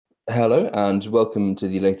Hello, and welcome to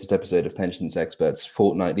the latest episode of Pensions Experts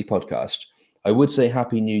Fortnightly Podcast. I would say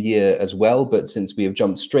Happy New Year as well, but since we have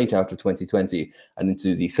jumped straight out of 2020 and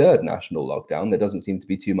into the third national lockdown, there doesn't seem to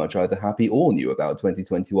be too much either happy or new about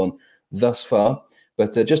 2021 thus far.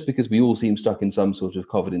 But just because we all seem stuck in some sort of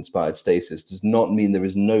COVID-inspired stasis does not mean there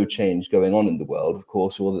is no change going on in the world, of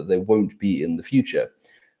course, or that there won't be in the future.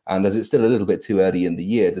 And as it's still a little bit too early in the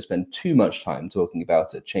year to spend too much time talking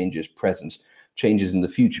about changes present, changes in the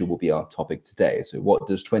future will be our topic today. So what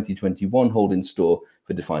does 2021 hold in store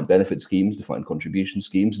for defined benefit schemes, defined contribution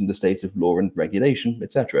schemes, and the state of law and regulation,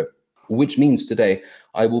 etc.? Which means today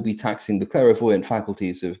I will be taxing the clairvoyant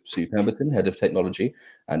faculties of Sue Pemberton, Head of Technology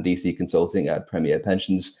and DC Consulting at Premier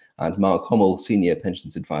Pensions, and Mark Hommel, Senior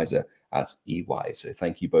Pensions Advisor at EY. So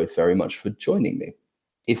thank you both very much for joining me.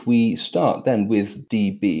 If we start then with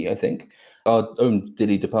DB, I think, our own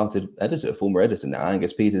dearly departed editor, former editor now,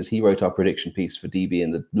 Angus Peters, he wrote our prediction piece for DB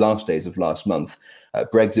in the last days of last month.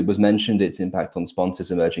 Brexit was mentioned, its impact on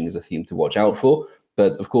sponsors emerging as a theme to watch out for.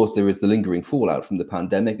 But of course, there is the lingering fallout from the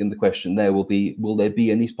pandemic, and the question there will be, will there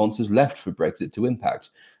be any sponsors left for Brexit to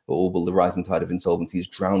impact? Or will the rising tide of insolvencies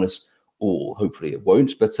drown us all? Hopefully it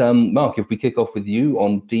won't. But Mark, if we kick off with you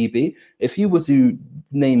on DB, if you were to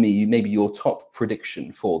name me maybe your top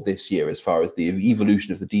prediction for this year as far as the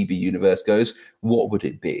evolution of the DB universe goes, what would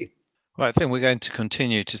it be? Well, I think we're going to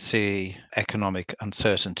continue to see economic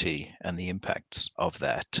uncertainty and the impacts of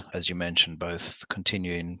that. As you mentioned, both the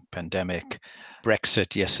continuing pandemic,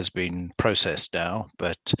 Brexit, yes, has been processed now,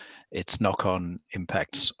 but its knock-on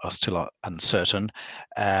impacts are still uncertain,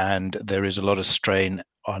 and there is a lot of strain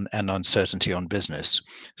on and uncertainty on business.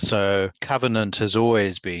 So covenant has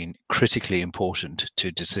always been critically important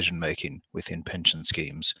to decision making within pension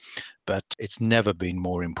schemes, but it's never been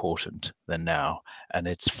more important than now, and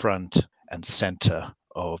it's front and center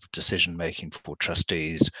of decision making for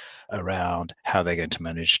trustees around how they're going to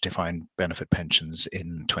manage defined benefit pensions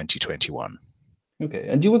in 2021. Okay,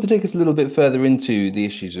 and do you want to take us a little bit further into the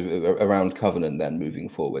issues around covenant then moving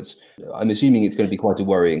forwards? I'm assuming it's going to be quite a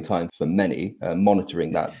worrying time for many.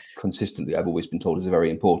 Monitoring that consistently, I've always been told, is a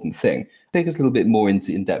very important thing. Take us a little bit more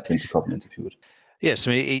in depth into covenant, if you would. Yes,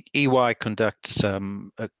 I mean, EY conducts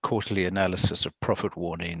a quarterly analysis of profit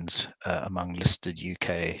warnings among listed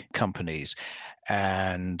UK companies.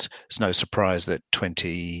 And it's no surprise that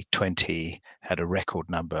 2020 had a record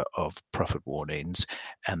number of profit warnings,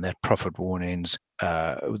 and that profit warnings,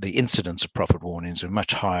 the incidence of profit warnings, are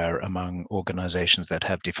much higher among organizations that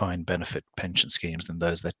have defined benefit pension schemes than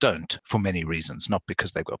those that don't, for many reasons. Not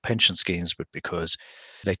because they've got pension schemes, but because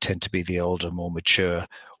they tend to be the older, more mature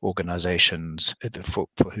organizations for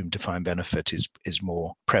whom defined benefit is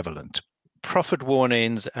more prevalent. Profit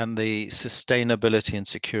warnings and the sustainability and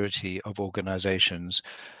security of organizations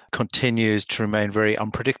continues to remain very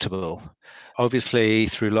unpredictable. Obviously,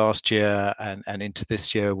 through last year and into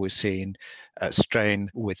this year, we're seeing strain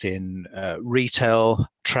within retail,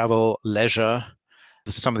 travel, leisure.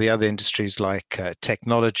 Some of the other industries like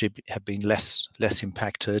technology have been less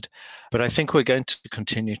impacted, but I think we're going to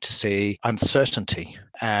continue to see uncertainty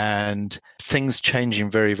and things changing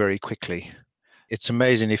very, very quickly. It's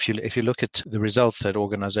amazing if you look at the results that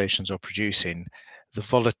organizations are producing, the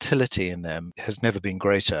volatility in them has never been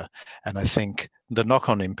greater. And I think the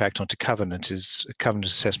knock-on impact onto covenant is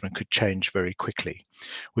covenant assessment could change very quickly.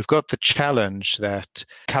 We've got the challenge that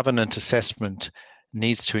covenant assessment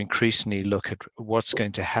needs to increasingly look at what's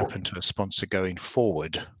going to happen to a sponsor going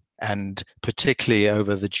forward, and particularly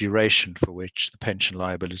over the duration for which the pension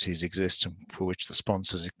liabilities exist and for which the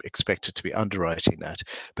sponsors are expected to be underwriting that.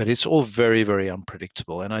 But it's all very, very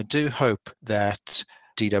unpredictable. And I do hope that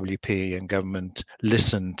DWP and government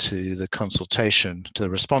listen to the consultation, to the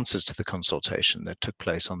responses to the consultation that took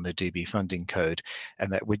place on the DB funding code,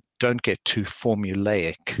 and that we don't get too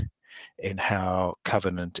formulaic in how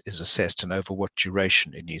covenant is assessed and over what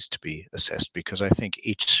duration it needs to be assessed, because I think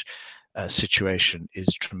each situation is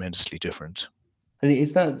tremendously different. And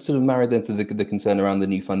is that sort of married then to the concern around the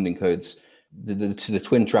new funding codes, to the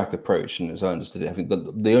twin track approach? And as I understood it, I think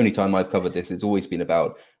the only time I've covered this, it's always been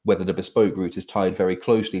about whether the bespoke route is tied very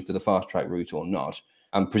closely to the fast track route or not.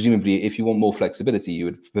 And presumably, if you want more flexibility, you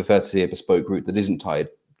would prefer to see a bespoke route that isn't tied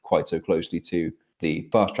quite so closely to the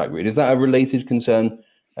fast track route. Is that a related concern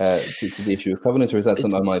to the issue of covenants, or is that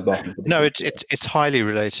something I might bargain for? No, it's highly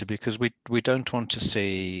related, because we don't want to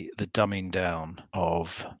see the dumbing down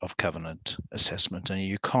of covenant assessment, and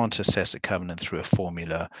you can't assess a covenant through a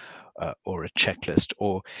formula or a checklist,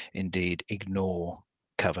 or indeed ignore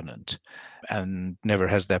covenant. And never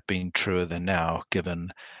has that been truer than now,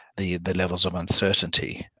 given the levels of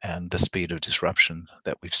uncertainty and the speed of disruption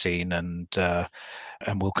that we've seen and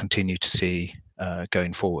will continue to see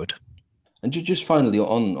going forward. And just finally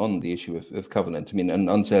on the issue of covenant, I mean, and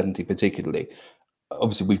uncertainty particularly,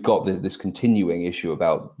 obviously we've got this continuing issue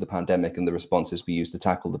about the pandemic and the responses we use to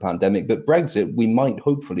tackle the pandemic, but Brexit, we might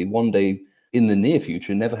hopefully one day in the near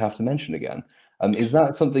future never have to mention again. Is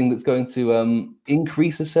that something that's going to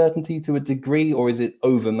increase a certainty to a degree, or is it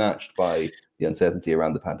overmatched by the uncertainty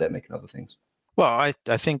around the pandemic and other things? Well,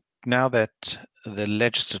 I think now that the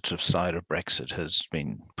legislative side of Brexit has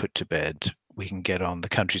been put to bed, the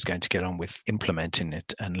country's going to get on with implementing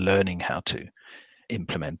it and learning how to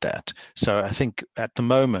implement that. So I think at the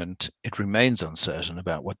moment it remains uncertain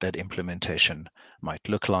about what that implementation might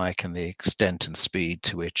look like and the extent and speed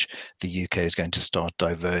to which the UK is going to start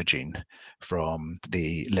diverging from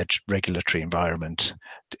the regulatory environment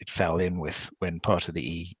it fell in with when part of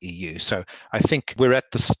the EU. So I think we're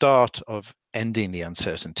at the start of ending the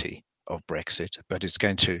uncertainty of Brexit, but it's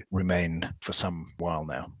going to remain for some while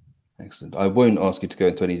now. Excellent. I won't ask you to go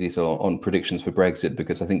into any detail on predictions for Brexit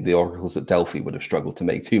because I think the oracles at Delphi would have struggled to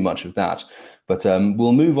make too much of that. But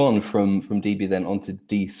we'll move on from DB then onto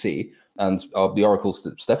DC. And the oracles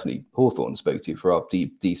that Stephanie Hawthorne spoke to for our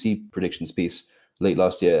DC predictions piece late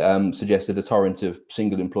last year suggested a torrent of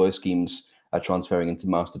single employer schemes transferring into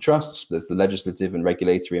master trusts. There's the legislative and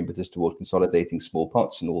regulatory impetus toward consolidating small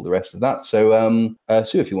pots and all the rest of that. So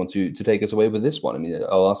Sue, if you want to take us away with this one, I mean,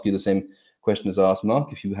 I'll ask you the same question as I asked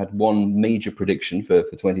Mark. If you had one major prediction for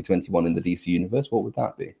 2021 in the DC universe, what would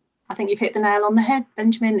that be? I think you've hit the nail on the head,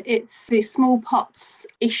 Benjamin. It's the small pots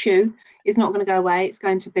issue is not going to go away. It's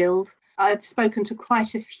going to build. I've spoken to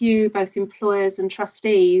quite a few, both employers and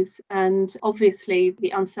trustees, and obviously the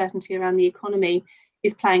uncertainty around the economy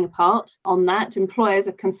is playing a part on that. Employers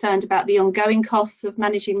are concerned about the ongoing costs of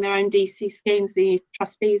managing their own DC schemes. The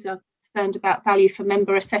trustees are concerned about value for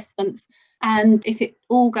member assessments. And if it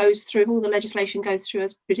all goes through, if all the legislation goes through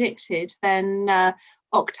as predicted, then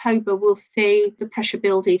October will see the pressure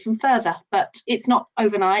build even further. But it's not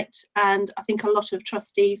overnight. And I think a lot of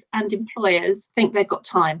trustees and employers think they've got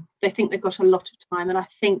time. They think they've got a lot of time. And I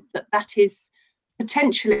think that is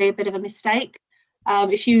potentially a bit of a mistake.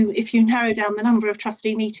 If you narrow down the number of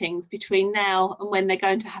trustee meetings between now and when they're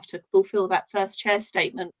going to have to fulfil that first chair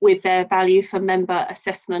statement with their value for member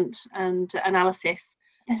assessment and analysis,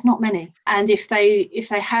 there's not many. And if they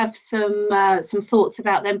have some thoughts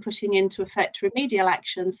about them putting into effect remedial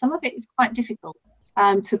action, some of it is quite difficult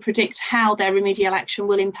to predict how their remedial action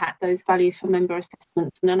will impact those value for member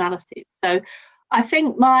assessments and analysis. So I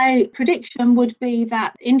think my prediction would be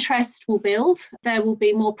that interest will build. There will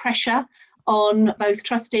be more pressure on both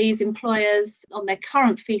trustees, employers, on their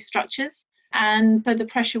current fee structures. And so the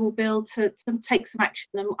pressure will build to take some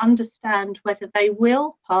action and understand whether they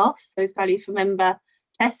will pass those value for member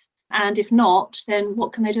tests. And if not, then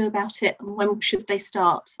what can they do about it and when should they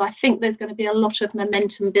start? So I think there's going to be a lot of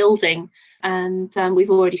momentum building, and we've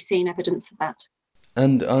already seen evidence of that.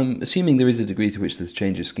 And I'm assuming there is a degree to which this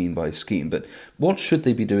changes scheme by scheme, but what should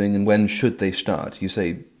they be doing and when should they start? You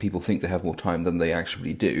say people think they have more time than they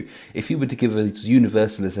actually do. If you were to give as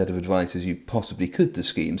universal a set of advice as you possibly could to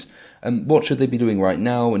schemes, what should they be doing right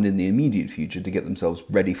now and in the immediate future to get themselves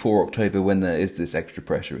ready for October when there is this extra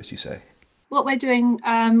pressure, as you say? What we're doing,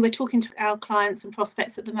 we're talking to our clients and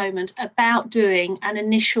prospects at the moment about doing an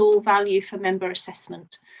initial value for member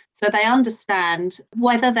assessment. So they understand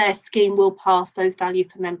whether their scheme will pass those value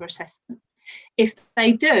for member assessments. If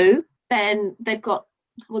they do, then they've got,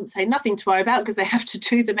 I wouldn't say nothing to worry about because they have to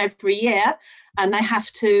do them every year and they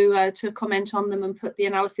have to comment on them and put the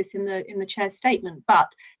analysis in the chair's statement.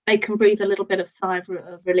 But they can breathe a little bit of sigh of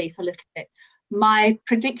relief a little bit. My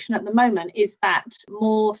prediction at the moment is that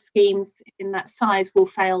more schemes in that size will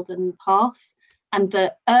fail than pass. And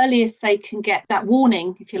the earliest they can get that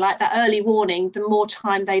warning, if you like, that early warning, the more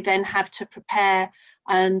time they then have to prepare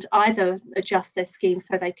and either adjust their scheme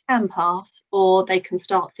so they can pass, or they can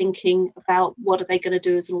start thinking about what are they going to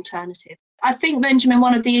do as an alternative. I think, Benjamin,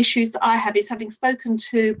 one of the issues that I have is having spoken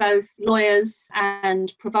to both lawyers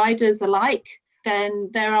and providers alike, then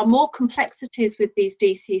there are more complexities with these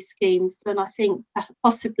DC schemes than I think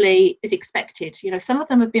possibly is expected. You know, some of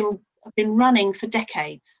them have been running for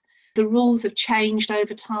decades. The rules have changed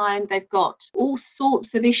over time. They've got all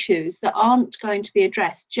sorts of issues that aren't going to be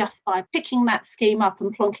addressed just by picking that scheme up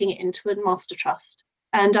and plonking it into a master trust.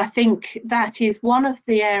 And I think that is one of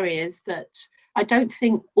the areas that I don't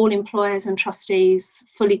think all employers and trustees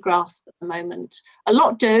fully grasp at the moment. A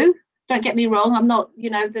lot do. Don't get me wrong, I'm not,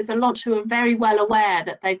 there's a lot who are very well aware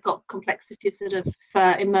that they've got complexities that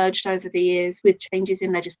have emerged over the years with changes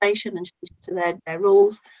in legislation and changes to their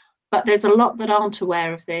rules. But there's a lot that aren't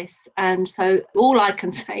aware of this. And so all I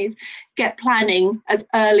can say is get planning as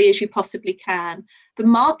early as you possibly can. The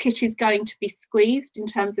market is going to be squeezed in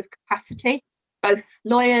terms of capacity, both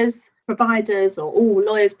lawyers, providers, or all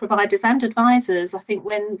lawyers, providers and advisors. I think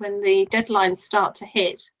when the deadlines start to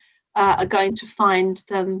hit, are going to find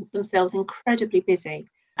themselves incredibly busy.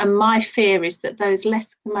 And my fear is that those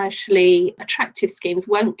less commercially attractive schemes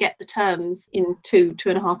won't get the terms in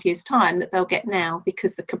 2.5 years' time that they'll get now,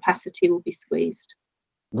 because the capacity will be squeezed.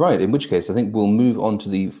 Right, in which case I think we'll move on to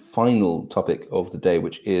the final topic of the day,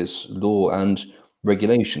 which is law and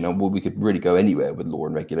regulation. And we could really go anywhere with law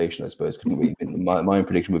and regulation, I suppose, couldn't we? My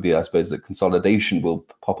prediction would be, I suppose, that consolidation will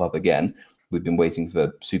pop up again. We've been waiting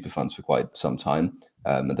for super funds for quite some time.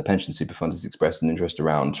 And the pension super fund has expressed an interest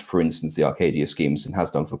around, for instance, the Arcadia schemes, and has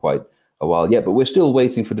done for quite a while yet. But we're still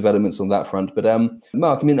waiting for developments on that front. But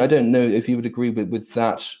Mark, I mean, I don't know if you would agree with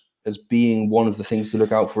that as being one of the things to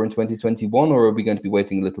look out for in 2021, or are we going to be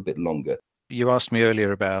waiting a little bit longer? You asked me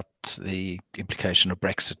earlier about the implication of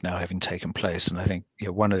Brexit now having taken place. And I think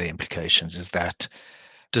one of the implications is that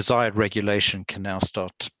desired regulation can now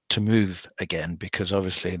start to move again, because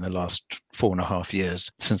obviously in the last 4.5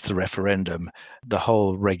 years since the referendum, the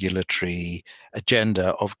whole regulatory agenda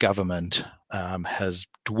of government has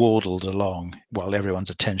dawdled along while everyone's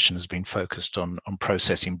attention has been focused on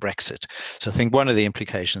processing Brexit. So I think one of the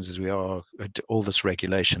implications is all this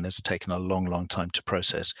regulation that's taken a long time to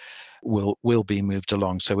process will be moved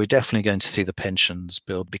along. So we're definitely going to see the pensions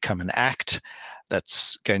bill become an act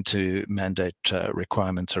that's going to mandate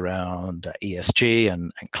requirements around ESG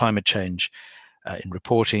and climate change in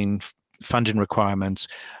reporting, funding requirements,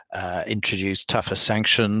 introduce tougher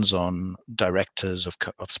sanctions on directors of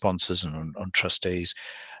sponsors and on trustees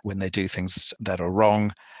when they do things that are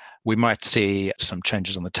wrong. We might see some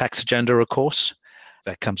changes on the tax agenda, of course.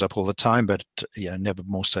 That comes up all the time, but never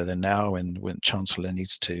more so than now when Chancellor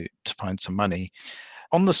needs to find some money.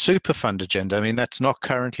 On the super fund agenda, I mean, that's not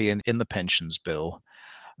currently in the pensions bill.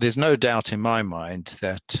 There's no doubt in my mind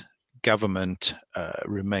that government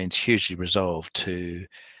remains hugely resolved to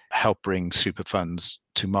help bring super funds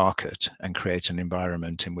to market and create an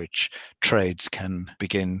environment in which trades can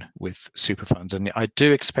begin with super funds. And I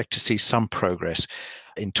do expect to see some progress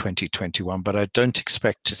in 2021, but I don't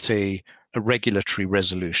expect to see a regulatory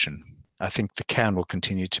resolution. I think the can will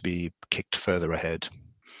continue to be kicked further ahead.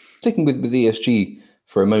 Sticking with ESG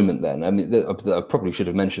for a moment then, I mean, I probably should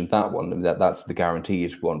have mentioned that one. I mean, that's the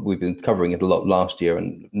guaranteed one. We've been covering it a lot last year,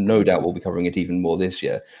 and no doubt we'll be covering it even more this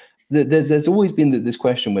year. There's always been this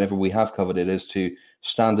question whenever we have covered it as to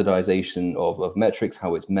standardization of metrics,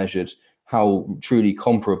 how it's measured, how truly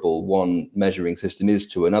comparable one measuring system is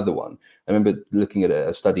to another one. I remember looking at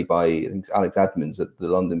a study by, I think, Alex Admans at the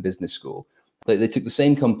London Business School. They took the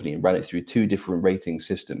same company and ran it through two different rating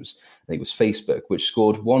systems. I think it was Facebook, which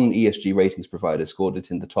scored one ESG ratings provider, scored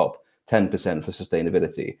it in the top 10% for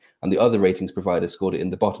sustainability, and the other ratings provider scored it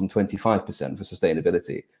in the bottom 25% for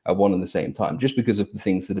sustainability at one and the same time, just because of the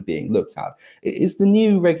things that are being looked at. Is the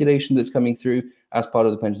new regulation that's coming through as part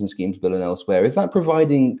of the pension schemes bill and elsewhere, is that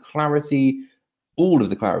providing clarity, all of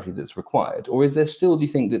the clarity that's required, or is there still, do you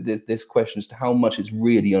think, that there's questions to how much is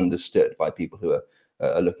really understood by people who are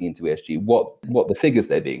looking into ESG, what the figures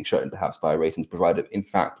they're being shown perhaps by a ratings provider in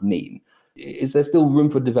fact mean? Is there still room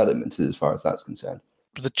for development as far as that's concerned?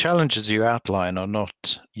 The challenges you outline are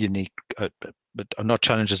not unique, but are not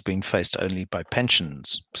challenges being faced only by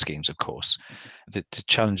pensions schemes, of course. The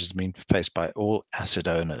challenges being faced by all asset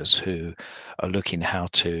owners who are looking how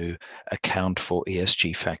to account for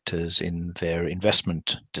ESG factors in their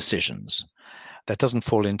investment decisions. That doesn't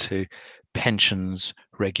fall into pensions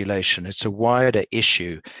regulation. It's a wider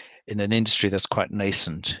issue in an industry that's quite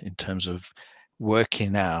nascent in terms of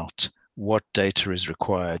working out what data is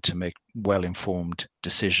required to make well-informed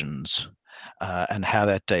decisions and how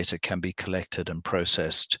that data can be collected and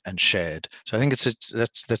processed and shared. So I think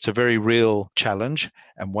that's a very real challenge,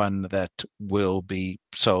 and one that will be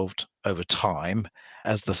solved over time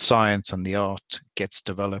as the science and the art gets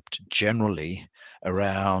developed generally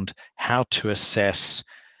around how to assess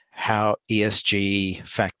how ESG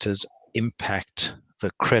factors impact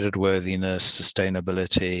the creditworthiness,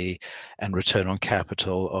 sustainability, and return on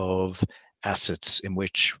capital of assets in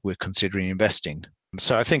which we're considering investing.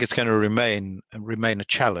 So I think it's going to remain a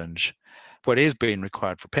challenge. What is being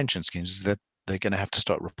required for pension schemes is that they're going to have to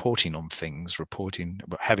start reporting on things,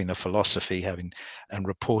 having a philosophy, and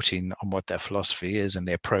reporting on what that philosophy is and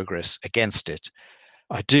their progress against it.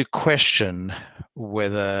 I do question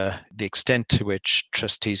whether the extent to which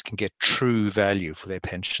trustees can get true value for their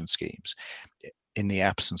pension schemes in the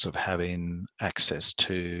absence of having access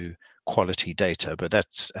to quality data. But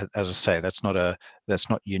that's, as I say, that's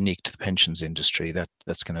not unique to the pensions industry.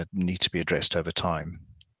 That's going to need to be addressed over time.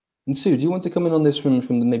 And Sue, do you want to come in on this from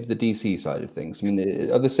maybe the DC side of things? I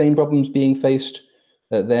mean, are the same problems being faced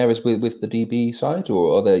there as with the DB side,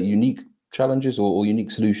 or are there unique challenges or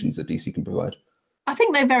unique solutions that DC can provide? I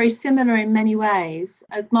think they're very similar in many ways.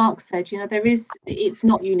 As Mark said, it's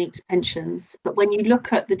not unique to pensions, but when you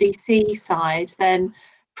look at the DC side, then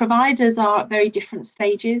providers are at very different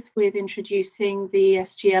stages with introducing the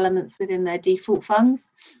ESG elements within their default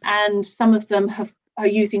funds, and some of them are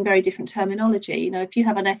using very different terminology. If you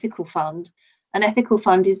have an ethical fund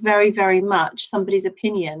is very, very much somebody's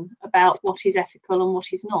opinion about what is ethical and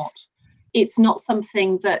what is not. It's not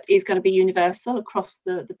something that is going to be universal across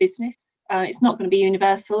the business. It's not going to be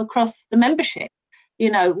universal across the membership.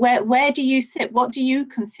 Where do you sit? What do you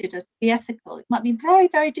consider to be ethical? It might be very,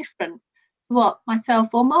 very different to what myself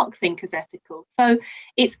or Mark think is ethical. So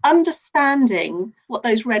it's understanding what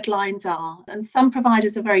those red lines are. And some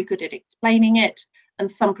providers are very good at explaining it, and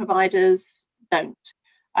some providers don't.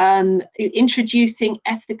 Introducing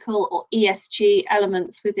ethical or ESG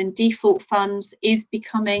elements within default funds is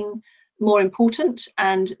becoming more important,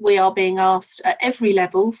 and we are being asked at every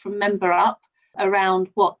level from member up around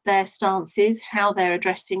what their stance is, how they're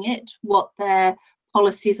addressing it, what their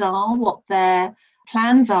policies are, what their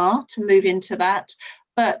plans are to move into that.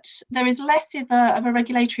 But there is less of a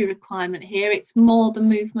regulatory requirement here. It's more the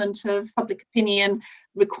movement of public opinion,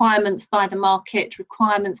 requirements by the market,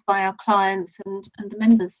 requirements by our clients and the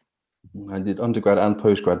members. I did undergrad and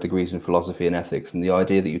postgrad degrees in philosophy and ethics, and the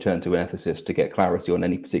idea that you turn to an ethicist to get clarity on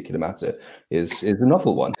any particular matter is a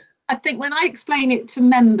novel one. I think when I explain it to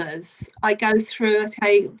members, I go through,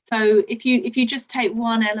 okay, so if you just take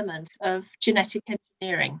one element of genetic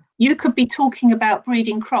engineering, you could be talking about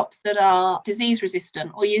breeding crops that are disease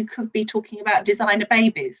resistant, or you could be talking about designer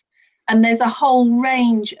babies. And there's a whole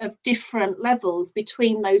range of different levels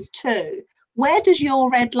between those two. Where does your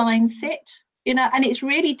red line sit? And it's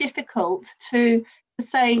really difficult to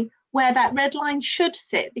say where that red line should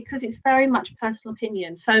sit, because it's very much personal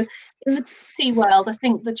opinion. So in the DC world, I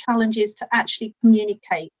think the challenge is to actually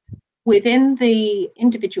communicate within the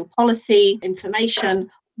individual policy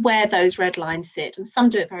information where those red lines sit, and some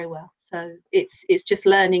do it very well. So it's just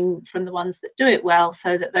learning from the ones that do it well,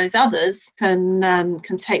 so that those others can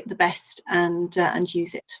take the best and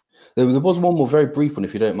use it. There was one more very brief one,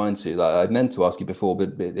 if you don't mind, Sue, that I meant to ask you before, but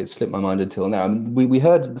it slipped my mind until now. I mean, we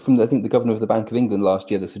heard from, I think, the Governor of the Bank of England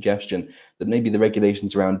last year, the suggestion that maybe the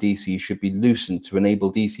regulations around DC should be loosened to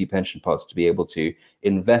enable DC pension pots to be able to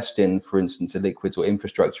invest in, for instance, liquids or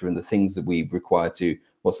infrastructure and the things that we require to,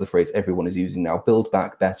 what's the phrase everyone is using now, build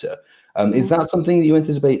back better. Is that something that you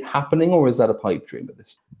anticipate happening, or is that a pipe dream at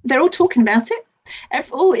this? They're all talking about it.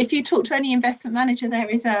 If you talk to any investment manager, there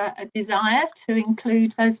is a desire to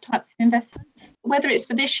include those types of investments. Whether it's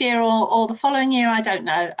for this year or the following year, I don't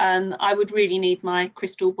know. I would really need my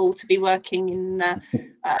crystal ball to be working in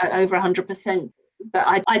over 100%.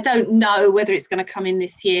 But I don't know whether it's going to come in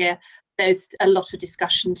this year. There's a lot of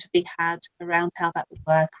discussion to be had around how that would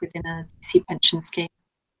work within a DC pension scheme.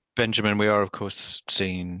 Benjamin, we are, of course,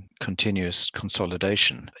 seeing continuous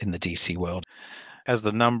consolidation in the DC world. As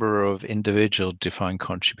the number of individual defined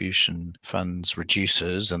contribution funds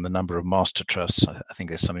reduces and the number of master trusts, I think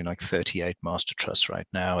there's something like 38 master trusts right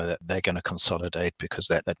now, that they're going to consolidate because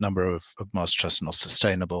that number of master trusts are not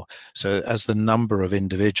sustainable. So as the number of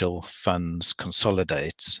individual funds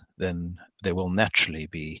consolidates, then there will naturally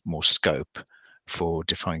be more scope for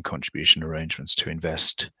defined contribution arrangements to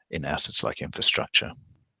invest in assets like infrastructure.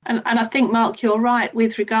 And I think, Mark, you're right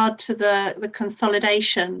with regard to the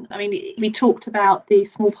consolidation. I mean, we talked about the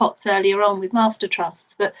small pots earlier on with master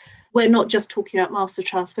trusts, but we're not just talking about master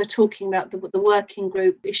trusts. We're talking about the working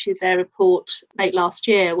group issued their report late last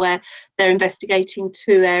year, where they're investigating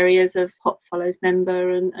two areas of pot follows member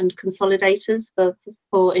and consolidators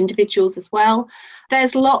for individuals as well.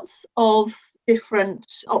 There's lots of different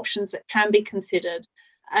options that can be considered.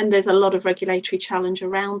 And there's a lot of regulatory challenge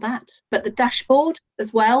around that. But the dashboard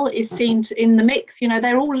as well is seen in the mix.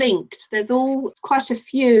 They're all linked. There's quite a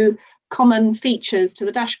few common features to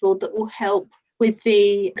the dashboard that will help with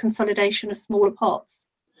the consolidation of smaller pots.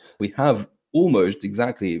 We have almost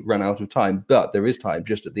exactly run out of time, but there is time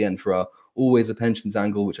just at the end for our Always a Pensions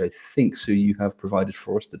angle, which I think, Sue, you have provided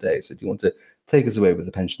for us today. So do you want to take us away with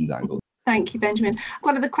the pensions angle? Thank you, Benjamin.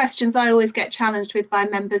 One of the questions I always get challenged with by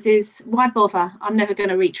members is, why bother? I'm never going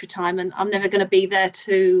to reach retirement. I'm never going to be there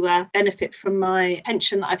to benefit from my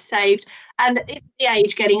pension that I've saved. And it's the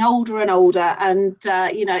age getting older and older, and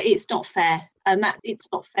it's not fair. And that it's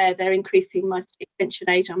not fair. They're increasing my pension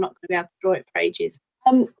age. I'm not going to be able to draw it for ages.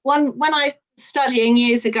 When I was studying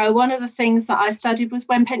years ago, one of the things that I studied was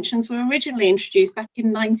when pensions were originally introduced back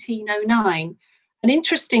in 1909. And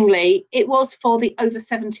interestingly, it was for the over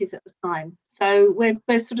 70s at the time. So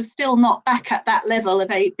we're sort of still not back at that level of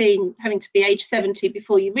having to be age 70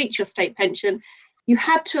 before you reach your state pension. You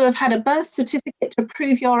had to have had a birth certificate to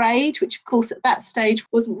prove your age, which of course at that stage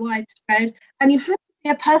wasn't widespread. And you had to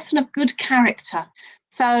be a person of good character.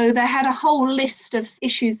 So they had a whole list of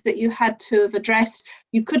issues that you had to have addressed.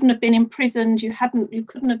 You couldn't have been imprisoned. You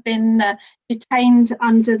couldn't have been detained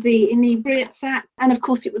under the Inebriates Act. And of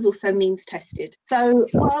course, it was also means tested. So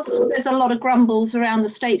whilst there's a lot of grumbles around the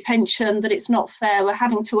state pension that it's not fair, we're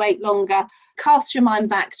having to wait longer, cast your mind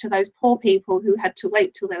back to those poor people who had to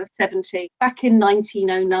wait till they were 70 back in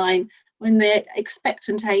 1909, when the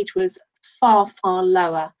expectant age was far, far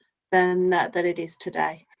lower than it is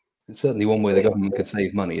today. It's certainly one way the government could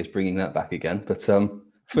save money is bringing that back again. But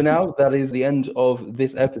for now, that is the end of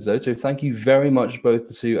this episode. So thank you very much, both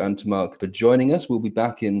to Sue and to Mark, for joining us. We'll be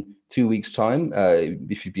back in 2 weeks' time.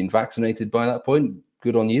 If you've been vaccinated by that point,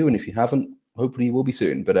 good on you. And if you haven't, hopefully you will be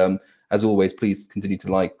soon. But as always, please continue to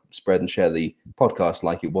like, spread, and share the podcast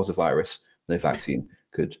like it was a virus no vaccine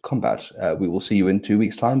could combat. We will see you in 2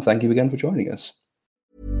 weeks' time. Thank you again for joining us.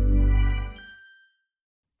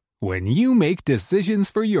 When you make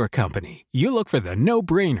decisions for your company, you look for the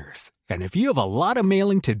no-brainers. And if you have a lot of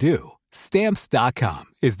mailing to do, Stamps.com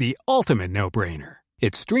is the ultimate no-brainer.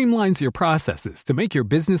 It streamlines your processes to make your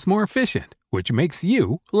business more efficient, which makes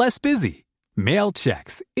you less busy. Mail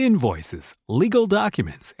checks, invoices, legal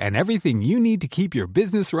documents, and everything you need to keep your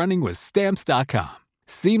business running with Stamps.com.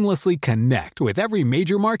 Seamlessly connect with every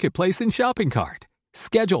major marketplace and shopping cart.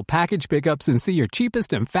 Schedule package pickups and see your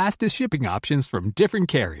cheapest and fastest shipping options from different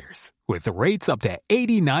carriers, with rates up to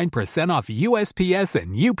 89% off USPS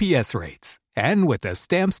and UPS rates. And with the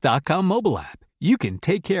Stamps.com mobile app, you can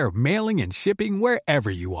take care of mailing and shipping wherever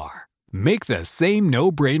you are. Make the same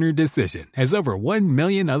no-brainer decision as over 1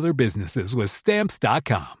 million other businesses with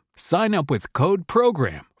Stamps.com. Sign up with code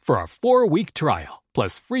PROGRAM for a 4-week trial,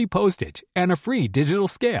 plus free postage and a free digital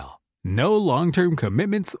scale. No long-term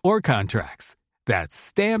commitments or contracts. That's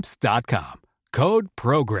Stamps.com. Code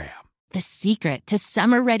PROGRAM. The secret to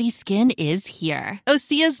summer-ready skin is here.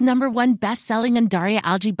 Osea's #1 best-selling Undaria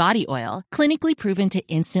Algae Body Oil, clinically proven to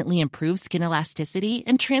instantly improve skin elasticity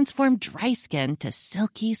and transform dry skin to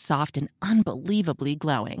silky, soft, and unbelievably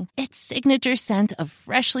glowing. Its signature scent of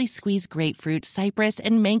freshly squeezed grapefruit, cypress,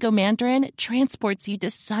 and mango mandarin transports you to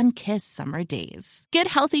sun-kissed summer days. Get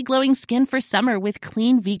healthy, glowing skin for summer with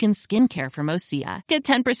clean, vegan skincare from Osea. Get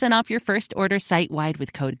 10% off your first order site-wide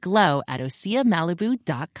with code GLOW at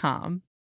OseaMalibu.com.